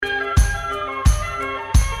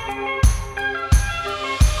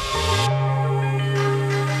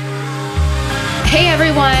Hey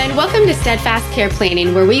everyone, welcome to Steadfast Care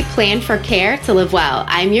Planning, where we plan for care to live well.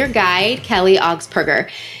 I'm your guide, Kelly Augsburger.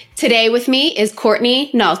 Today with me is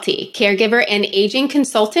Courtney Nalty, caregiver and aging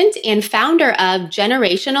consultant and founder of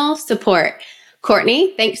Generational Support.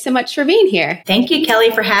 Courtney, thanks so much for being here. Thank you,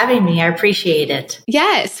 Kelly, for having me. I appreciate it.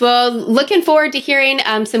 Yes, well, looking forward to hearing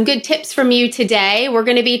some good tips from you today. We're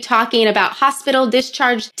going to be talking about hospital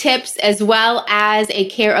discharge tips as well as a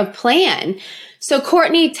care of plan. So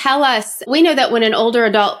Courtney, tell us, we know that when an older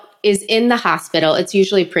adult is in the hospital, it's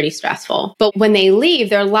usually pretty stressful. But when they leave,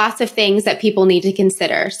 there are lots of things that people need to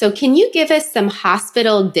consider. So can you give us some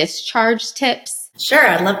hospital discharge tips? Sure,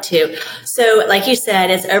 I'd love to. So like you said,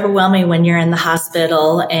 it's overwhelming when you're in the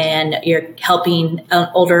hospital and you're helping an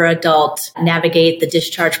older adult navigate the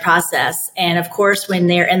discharge process. And of course, when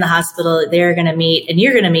they're in the hospital, they're going to meet, and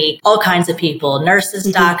you're going to meet all kinds of people,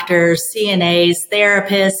 nurses, doctors, CNAs,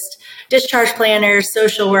 therapists, discharge planners,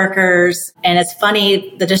 social workers. And it's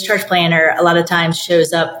funny, the discharge planner a lot of times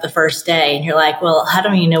shows up the first day and you're like, well, how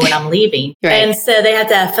do you know when I'm leaving? Right. And so they have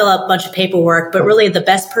to fill out a bunch of paperwork, but really the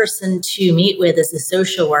best person to meet with is the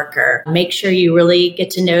social worker. Make sure you really get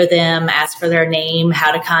to know them, ask for their name,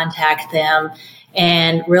 how to contact them,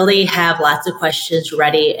 and really have lots of questions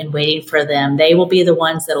ready and waiting for them. They will be the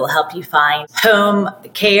ones that will help you find home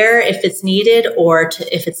care if it's needed, or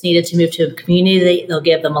if it's needed to move to a community, they'll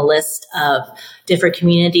give them a list of different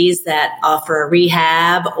communities that offer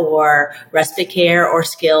rehab or respite care or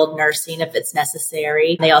skilled nursing if it's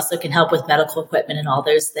necessary. They also can help with medical equipment and all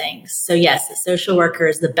those things. So yes, the social worker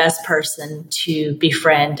is the best person to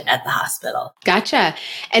befriend at the hospital. Gotcha.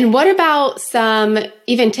 And what about some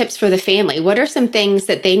even tips for the family? What are some things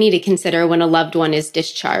that they need to consider when a loved one is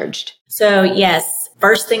discharged? So yes,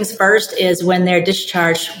 first things first is when they're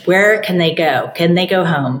discharged, where can they go? Can they go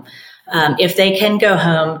home? If they can go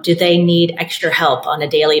home, do they need extra help on a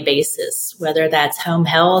daily basis, whether that's home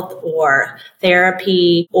health or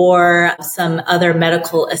therapy or some other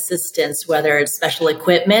medical assistance, whether it's special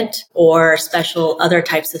equipment or special other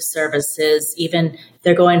types of services, even if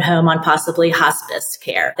they're going home on possibly hospice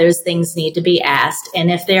care. Those things need to be asked.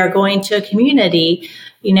 And if they are going to a community,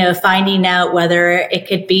 finding out whether it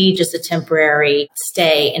could be just a temporary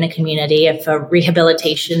stay in a community. If a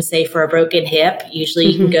rehabilitation, say for a broken hip, usually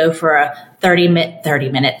you can go for a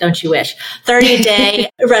 30-minute, don't you wish, 30-day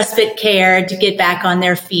respite care to get back on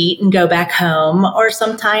their feet and go back home. Or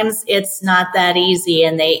sometimes it's not that easy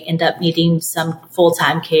and they end up needing some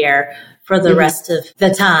full-time care for the rest of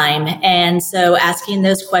the time. And so asking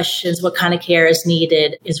those questions, what kind of care is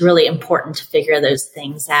needed, is really important to figure those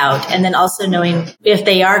things out. And then also knowing if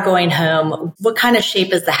they are going home, what kind of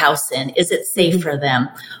shape is the house in? Is it safe for them?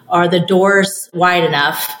 Are the doors wide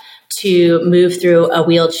enough to move through a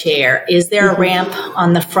wheelchair? Is there a ramp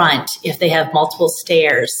on the front if they have multiple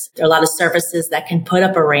stairs? There are a lot of services that can put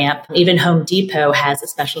up a ramp. Even Home Depot has a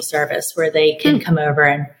special service where they can come over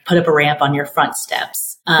and put up a ramp on your front steps.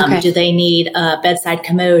 Do they need a bedside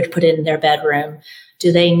commode put in their bedroom?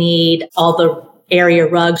 Do they need all the area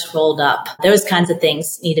rugs rolled up? Those kinds of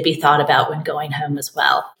things need to be thought about when going home as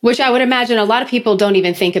well. Which I would imagine a lot of people don't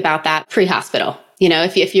even think about that pre-hospital.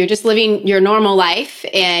 If you're just living your normal life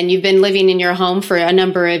and you've been living in your home for a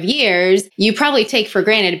number of years, you probably take for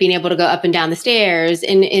granted being able to go up and down the stairs,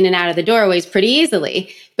 in and out of the doorways pretty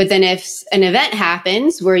easily. But then if an event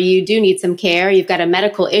happens where you do need some care, you've got a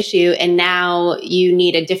medical issue, and now you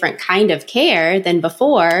need a different kind of care than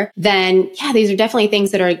before, then yeah, these are definitely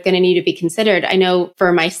things that are going to need to be considered. I know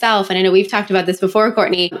for myself, and I know we've talked about this before,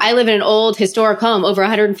 Courtney, I live in an old historic home, over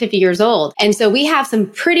 150 years old. And so we have some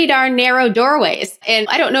pretty darn narrow doorways. And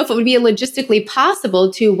I don't know if it would be logistically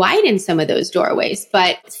possible to widen some of those doorways,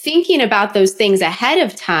 but thinking about those things ahead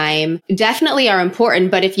of time definitely are important.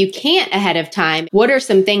 But if you can't ahead of time, what are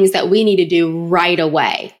some things that we need to do right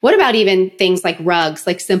away? What about even things like rugs,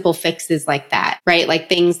 like simple fixes like that, right? Like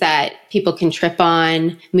things that people can trip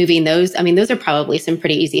on, moving those. I mean, those are probably some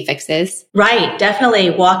pretty easy fixes. Right. Definitely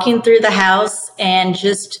walking through the house and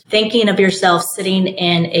just thinking of yourself sitting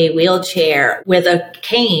in a wheelchair with a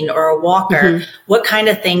cane or a walker. What kind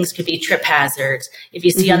of things could be trip hazards? If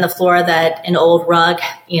you see on the floor that an old rug,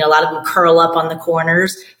 a lot of them curl up on the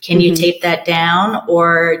corners, can you tape that down?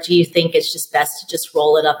 Or do you think it's just best to just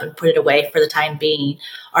roll it up and put it away for the time being?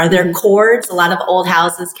 Are there cords? A lot of old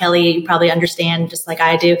houses, Kelly, you probably understand just like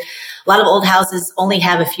I do. A lot of old houses only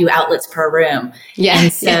have a few outlets per room. Yeah.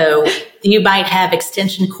 And so you might have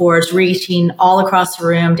extension cords reaching all across the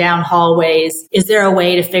room, down hallways. Is there a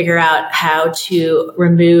way to figure out how to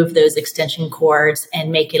remove those extension cords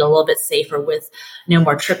and make it a little bit safer with no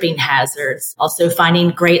more tripping hazards? Also finding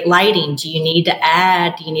great lighting. Do you need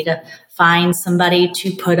to find somebody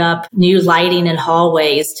to put up new lighting in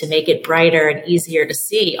hallways to make it brighter and easier to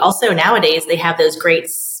see. Also, nowadays, they have those great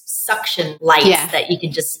suction lights that you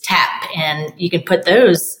can just tap, and you can put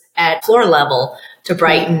those at floor level to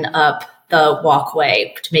brighten up the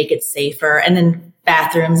walkway to make it safer. And then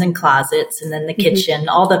bathrooms and closets, and then the kitchen,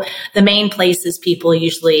 all the main places people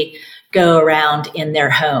usually go around in their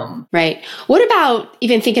home. Right. What about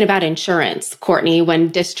even thinking about insurance, Courtney, when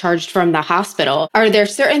discharged from the hospital? Are there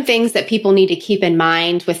certain things that people need to keep in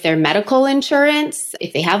mind with their medical insurance?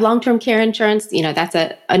 If they have long-term care insurance, that's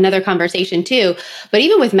another conversation too. But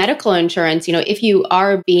even with medical insurance, if you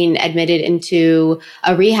are being admitted into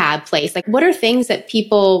a rehab place, like what are things that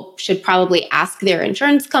people should probably ask their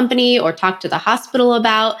insurance company or talk to the hospital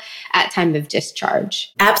about at time of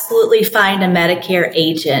discharge? Absolutely find a Medicare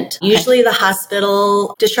agent. Usually the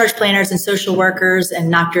hospital discharge planners and social workers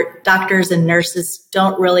and doctors and nurses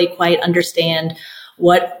don't really quite understand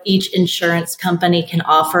what each insurance company can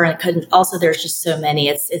offer. And also there's just so many,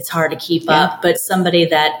 it's hard to keep up, but somebody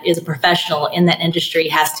that is a professional in that industry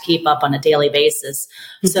has to keep up on a daily basis.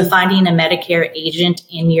 So finding a Medicare agent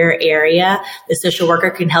in your area, the social worker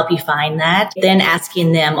can help you find that. Then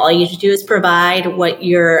asking them, all you have to do is provide what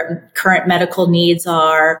your current medical needs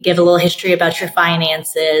are, give a little history about your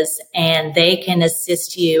finances, and they can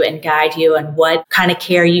assist you and guide you on what kind of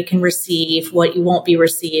care you can receive, what you won't be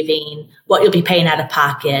receiving, what you'll be paying out of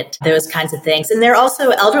pocket, those kinds of things. And they're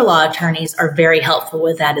also elder law attorneys are very helpful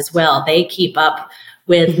with that as well. They keep up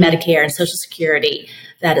with Medicare and Social Security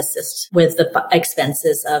that assist with the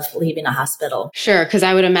expenses of leaving a hospital. Sure, because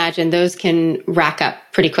I would imagine those can rack up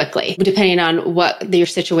pretty quickly. Depending on what your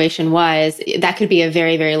situation was, that could be a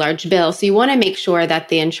very, very large bill. So you want to make sure that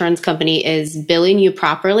the insurance company is billing you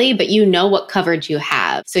properly, but you know what coverage you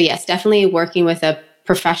have. So yes, definitely working with a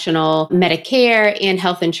professional Medicare and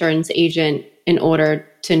health insurance agent in order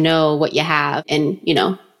to know what you have and,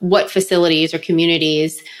 what facilities or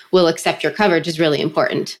communities will accept your coverage is really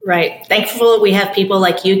important. Right. Thankful we have people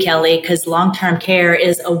like you, Kelly, because long-term care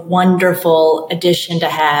is a wonderful addition to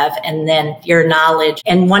have. And then your knowledge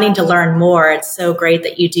and wanting to learn more. It's so great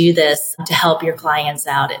that you do this to help your clients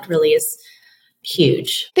out. It really is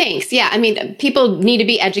huge. Thanks. Yeah. I mean, people need to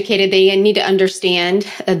be educated. They need to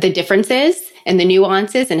understand the differences and the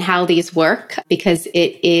nuances and how these work because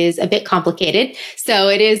it is a bit complicated. So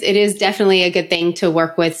it is definitely a good thing to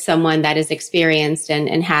work with someone that is experienced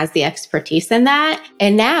and has the expertise in that.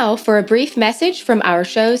 And now for a brief message from our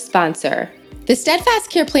show's sponsor. The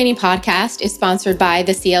Steadfast Care Planning Podcast is sponsored by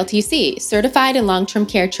the CLTC, Certified in Long-Term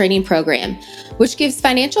Care Training Program, which gives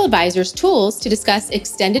financial advisors tools to discuss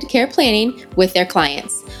extended care planning with their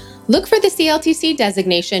clients. Look for the CLTC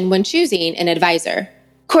designation when choosing an advisor.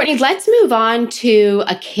 Courtney, let's move on to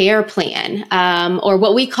a care plan, or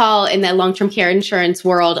what we call in the long-term care insurance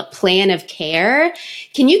world, a plan of care.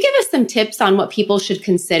 Can you give us some tips on what people should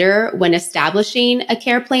consider when establishing a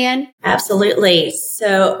care plan? Absolutely.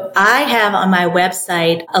 So I have on my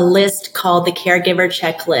website a list called the Caregiver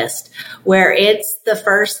Checklist, where it's the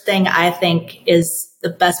first thing I think is the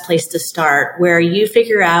best place to start, where you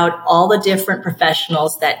figure out all the different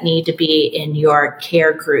professionals that need to be in your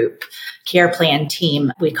care group, care plan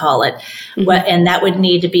team, we call it. And that would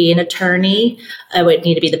need to be an attorney. It would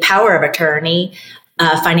need to be the power of attorney,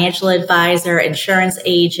 a financial advisor, insurance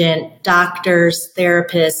agent, doctors,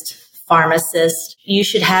 therapists, pharmacists. You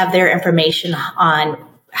should have their information on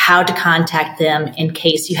how to contact them in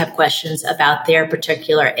case you have questions about their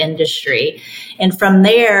particular industry. And from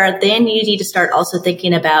there, then you need to start also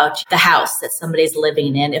thinking about the house that somebody's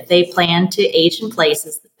living in. If they plan to age in place,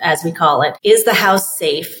 as we call it, is the house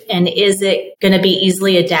safe? And is it going to be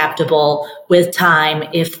easily adaptable with time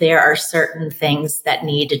if there are certain things that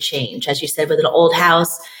need to change? As you said, with an old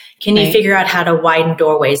house, can you figure out how to widen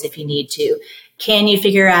doorways if you need to? Can you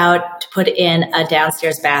figure out to put in a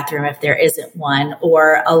downstairs bathroom if there isn't one,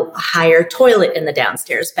 or a higher toilet in the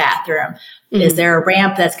downstairs bathroom? Is there a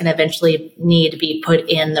ramp that's going to eventually need to be put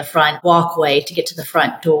in the front walkway to get to the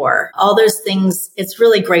front door? All those things, it's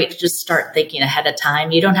really great to just start thinking ahead of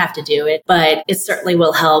time. You don't have to do it, but it certainly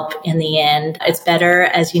will help in the end. It's better,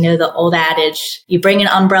 as you know, the old adage, you bring an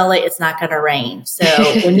umbrella, it's not going to rain. So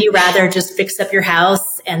wouldn't you rather just fix up your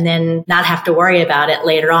house and then not have to worry about it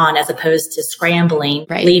later on, as opposed to scrambling,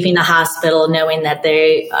 leaving the hospital knowing that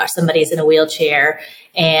somebody's in a wheelchair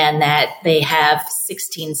and that they have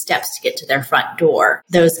 16 steps to get to their front door,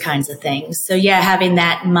 those kinds of things. So yeah, having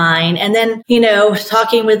that in mind. And then,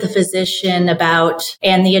 talking with the physician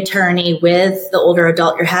and the attorney with the older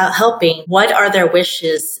adult you're helping, what are their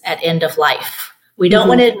wishes at end of life? We don't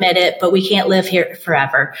want to admit it, but we can't live here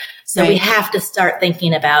forever. So we have to start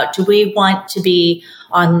thinking about, do we want to be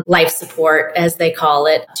on life support, as they call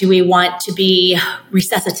it? Do we want to be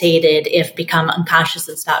resuscitated if become unconscious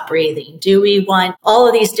and stop breathing? Do we want all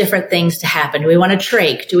of these different things to happen? Do we want a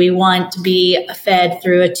trach? Do we want to be fed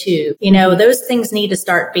through a tube? Those things need to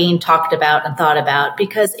start being talked about and thought about,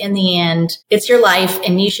 because in the end, it's your life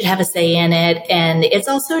and you should have a say in it. And it's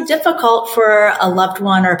also difficult for a loved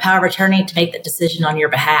one or a power of attorney to make that decision on your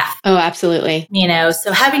behalf. Oh, absolutely.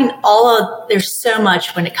 So having there's so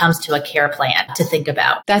much when it comes to a care plan to think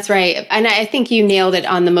about. That's right. And I think you nailed it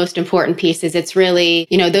on the most important pieces. It's really,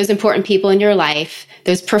 those important people in your life,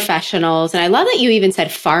 those professionals. And I love that you even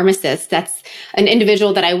said pharmacist. That's an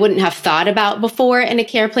individual that I wouldn't have thought about before in a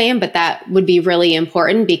care plan, but that would be really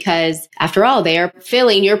important because after all, they are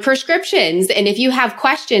filling your prescriptions. And if you have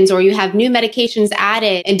questions or you have new medications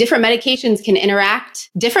added, and different medications can interact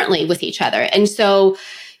differently with each other. And so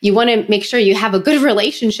you want to make sure you have a good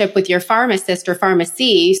relationship with your pharmacist or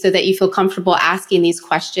pharmacy so that you feel comfortable asking these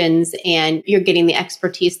questions and you're getting the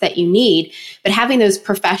expertise that you need. But having those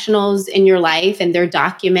professionals in your life and they're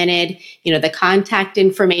documented, the contact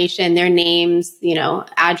information, their names,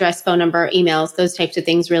 address, phone number, emails, those types of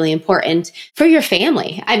things really important for your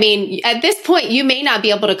family. I mean, at this point, you may not be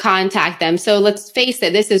able to contact them. So let's face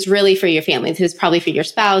it, this is really for your family. This is probably for your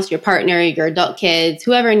spouse, your partner, your adult kids,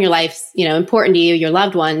 whoever in your life's, important to you, your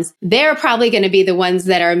loved ones. They're probably going to be the ones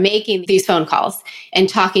that are making these phone calls and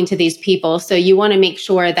talking to these people. So you want to make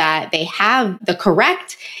sure that they have the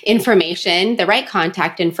correct information, the right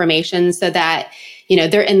contact information so that,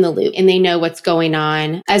 they're in the loop and they know what's going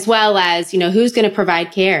on, as well as, who's going to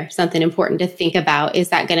provide care. Something important to think about. Is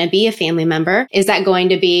that going to be a family member? Is that going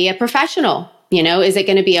to be a professional? Is it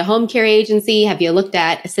going to be a home care agency? Have you looked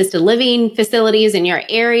at assisted living facilities in your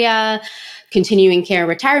area? Continuing care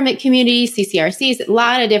retirement communities, CCRCs, a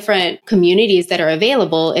lot of different communities that are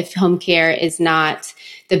available if home care is not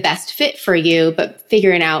the best fit for you, but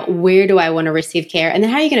figuring out where do I want to receive care and then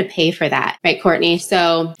how are you going to pay for that, right, Courtney?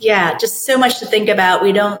 So yeah, just so much to think about.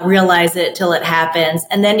 We don't realize it till it happens.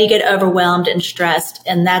 And then you get overwhelmed and stressed.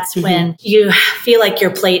 And that's when you feel like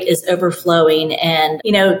your plate is overflowing and,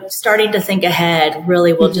 starting to think ahead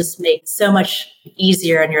really will just make so much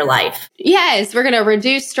easier in your life. Yes, we're going to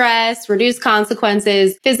reduce stress, reduce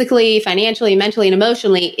consequences physically, financially, mentally, and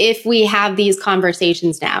emotionally if we have these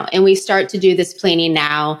conversations now and we start to do this planning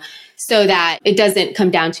now so that it doesn't come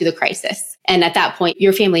down to the crisis. And at that point,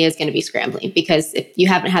 your family is going to be scrambling because if you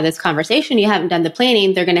haven't had this conversation, you haven't done the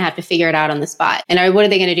planning, they're going to have to figure it out on the spot. And what are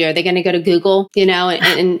they going to do? Are they going to go to Google,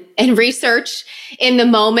 and research in the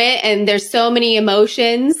moment? And there's so many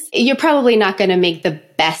emotions. You're probably not going to make the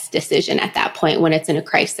best decision at that point when it's in a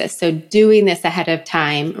crisis. So doing this ahead of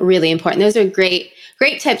time, really important. Those are great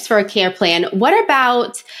tips for a care plan. What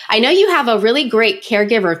about, I know you have a really great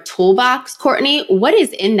caregiver toolbox, Courtney. What is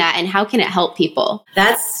in that and how can it help people?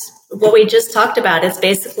 That's what we just talked about. It's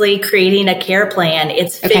basically creating a care plan.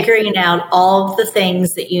 It's figuring out all of the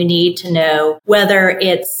things that you need to know, whether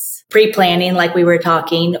it's pre-planning like we were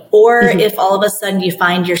talking, or if all of a sudden you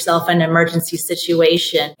find yourself in an emergency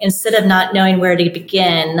situation. Instead of not knowing where to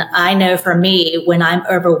begin, I know for me, when I'm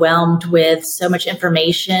overwhelmed with so much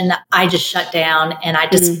information, I just shut down and I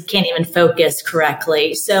just can't even focus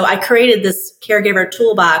correctly. So I created this caregiver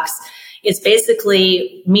toolbox. It's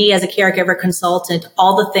basically me as a caregiver consultant,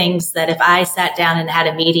 all the things that if I sat down and had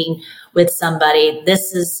a meeting with somebody,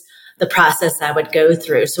 this is the process I would go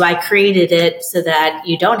through. So I created it so that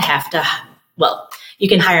you don't have to, you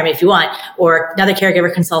can hire me if you want or another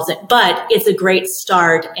caregiver consultant, but it's a great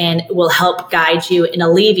start and will help guide you and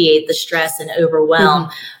alleviate the stress and overwhelm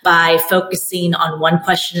by focusing on one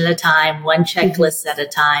question at a time, one checklist at a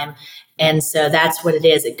time. And so that's what it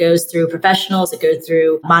is. It goes through professionals. It goes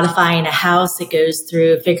through modifying a house. It goes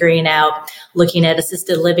through figuring out, looking at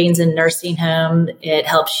assisted livings and nursing home. It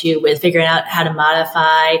helps you with figuring out how to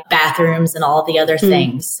modify bathrooms and all the other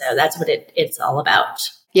things. So that's what it's all about.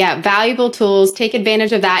 Yeah. Valuable tools. Take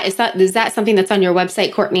advantage of that. Is that something that's on your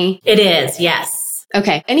website, Courtney? It is. Yes.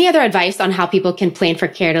 Okay. Any other advice on how people can plan for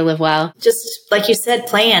care to live well? Just like you said,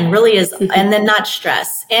 plan really is, and then not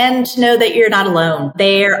stress and know that you're not alone.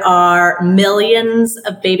 There are millions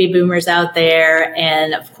of baby boomers out there.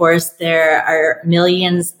 And of course, there are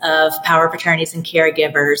millions of power of attorneys and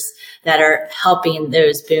caregivers that are helping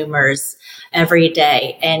those boomers every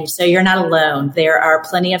day. And so you're not alone. There are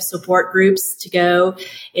plenty of support groups to go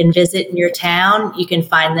and visit in your town. You can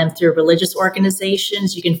find them through religious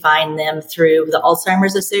organizations. You can find them through the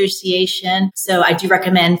Alzheimer's Association. So I do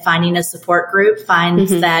recommend finding a support group, find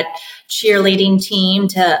that cheerleading team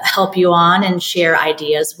to help you on and share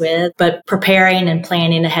ideas with. But preparing and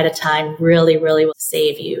planning ahead of time really will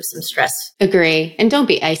save you some stress. Agree. And don't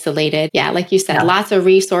be isolated. Yeah, like you said, lots of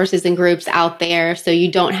resources and groups out there. So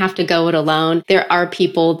you don't have to go it alone. There are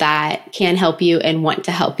people that can help you and want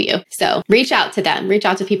to help you. So reach out to them. Reach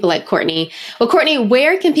out to people like Courtney. Well, Courtney,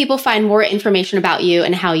 where can people find more information about you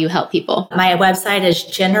and how you help people? My website is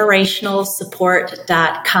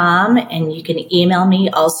generationalsupport.com, and you can email me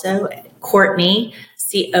also at Courtney,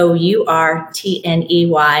 Courtney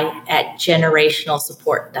at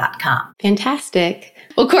generationalsupport.com. Fantastic.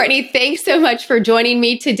 Well, Courtney, thanks so much for joining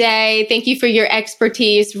me today. Thank you for your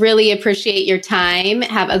expertise. Really appreciate your time.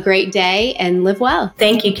 Have a great day and live well.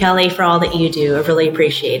 Thank you, Kelly, for all that you do. I really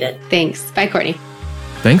appreciate it. Thanks. Bye, Courtney.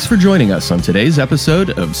 Thanks for joining us on today's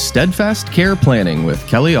episode of Steadfast Care Planning with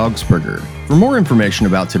Kelly Augsburger. For more information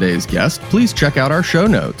about today's guest, please check out our show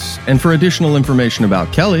notes. And for additional information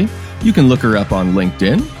about Kelly, you can look her up on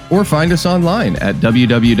LinkedIn or find us online at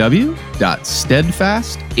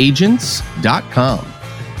www.steadfastagents.com.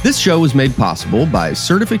 This show was made possible by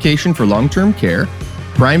Certification for Long-Term Care,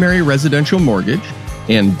 Primary Residential Mortgage,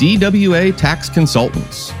 and DWA Tax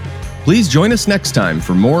Consultants. Please join us next time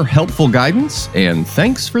for more helpful guidance, and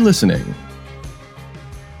thanks for listening.